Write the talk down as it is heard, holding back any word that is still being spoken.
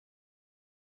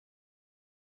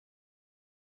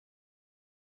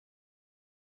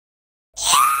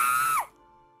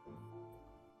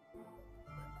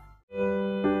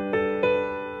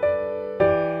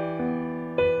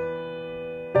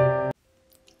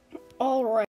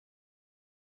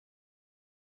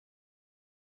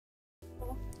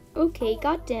Okay,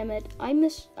 god damn it. I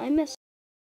miss. I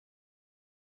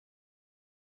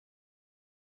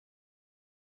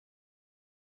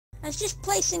was just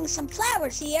placing some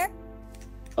flowers here.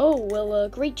 Oh, well,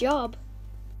 great job.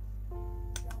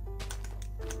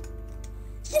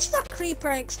 It's just a creeper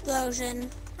explosion.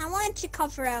 I wanted to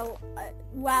cover out,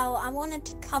 I wanted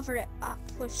to cover it up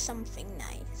with something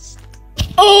nice.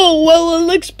 Oh, well, it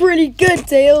looks pretty good,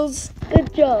 Tails.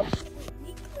 Good job.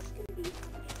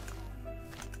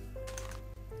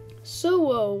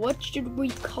 So, what should we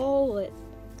call it?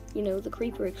 You know, the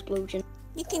creeper explosion.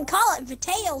 You can call it the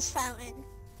Tails Fountain.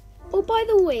 Oh, by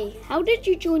the way, how did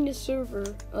you join the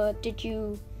server? Did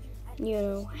you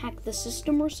hack the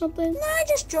system or something? No, I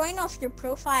just joined off your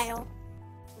profile.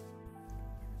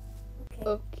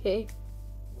 Okay.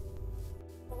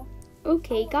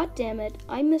 Okay, god damn it.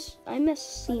 I mess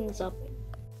scenes up.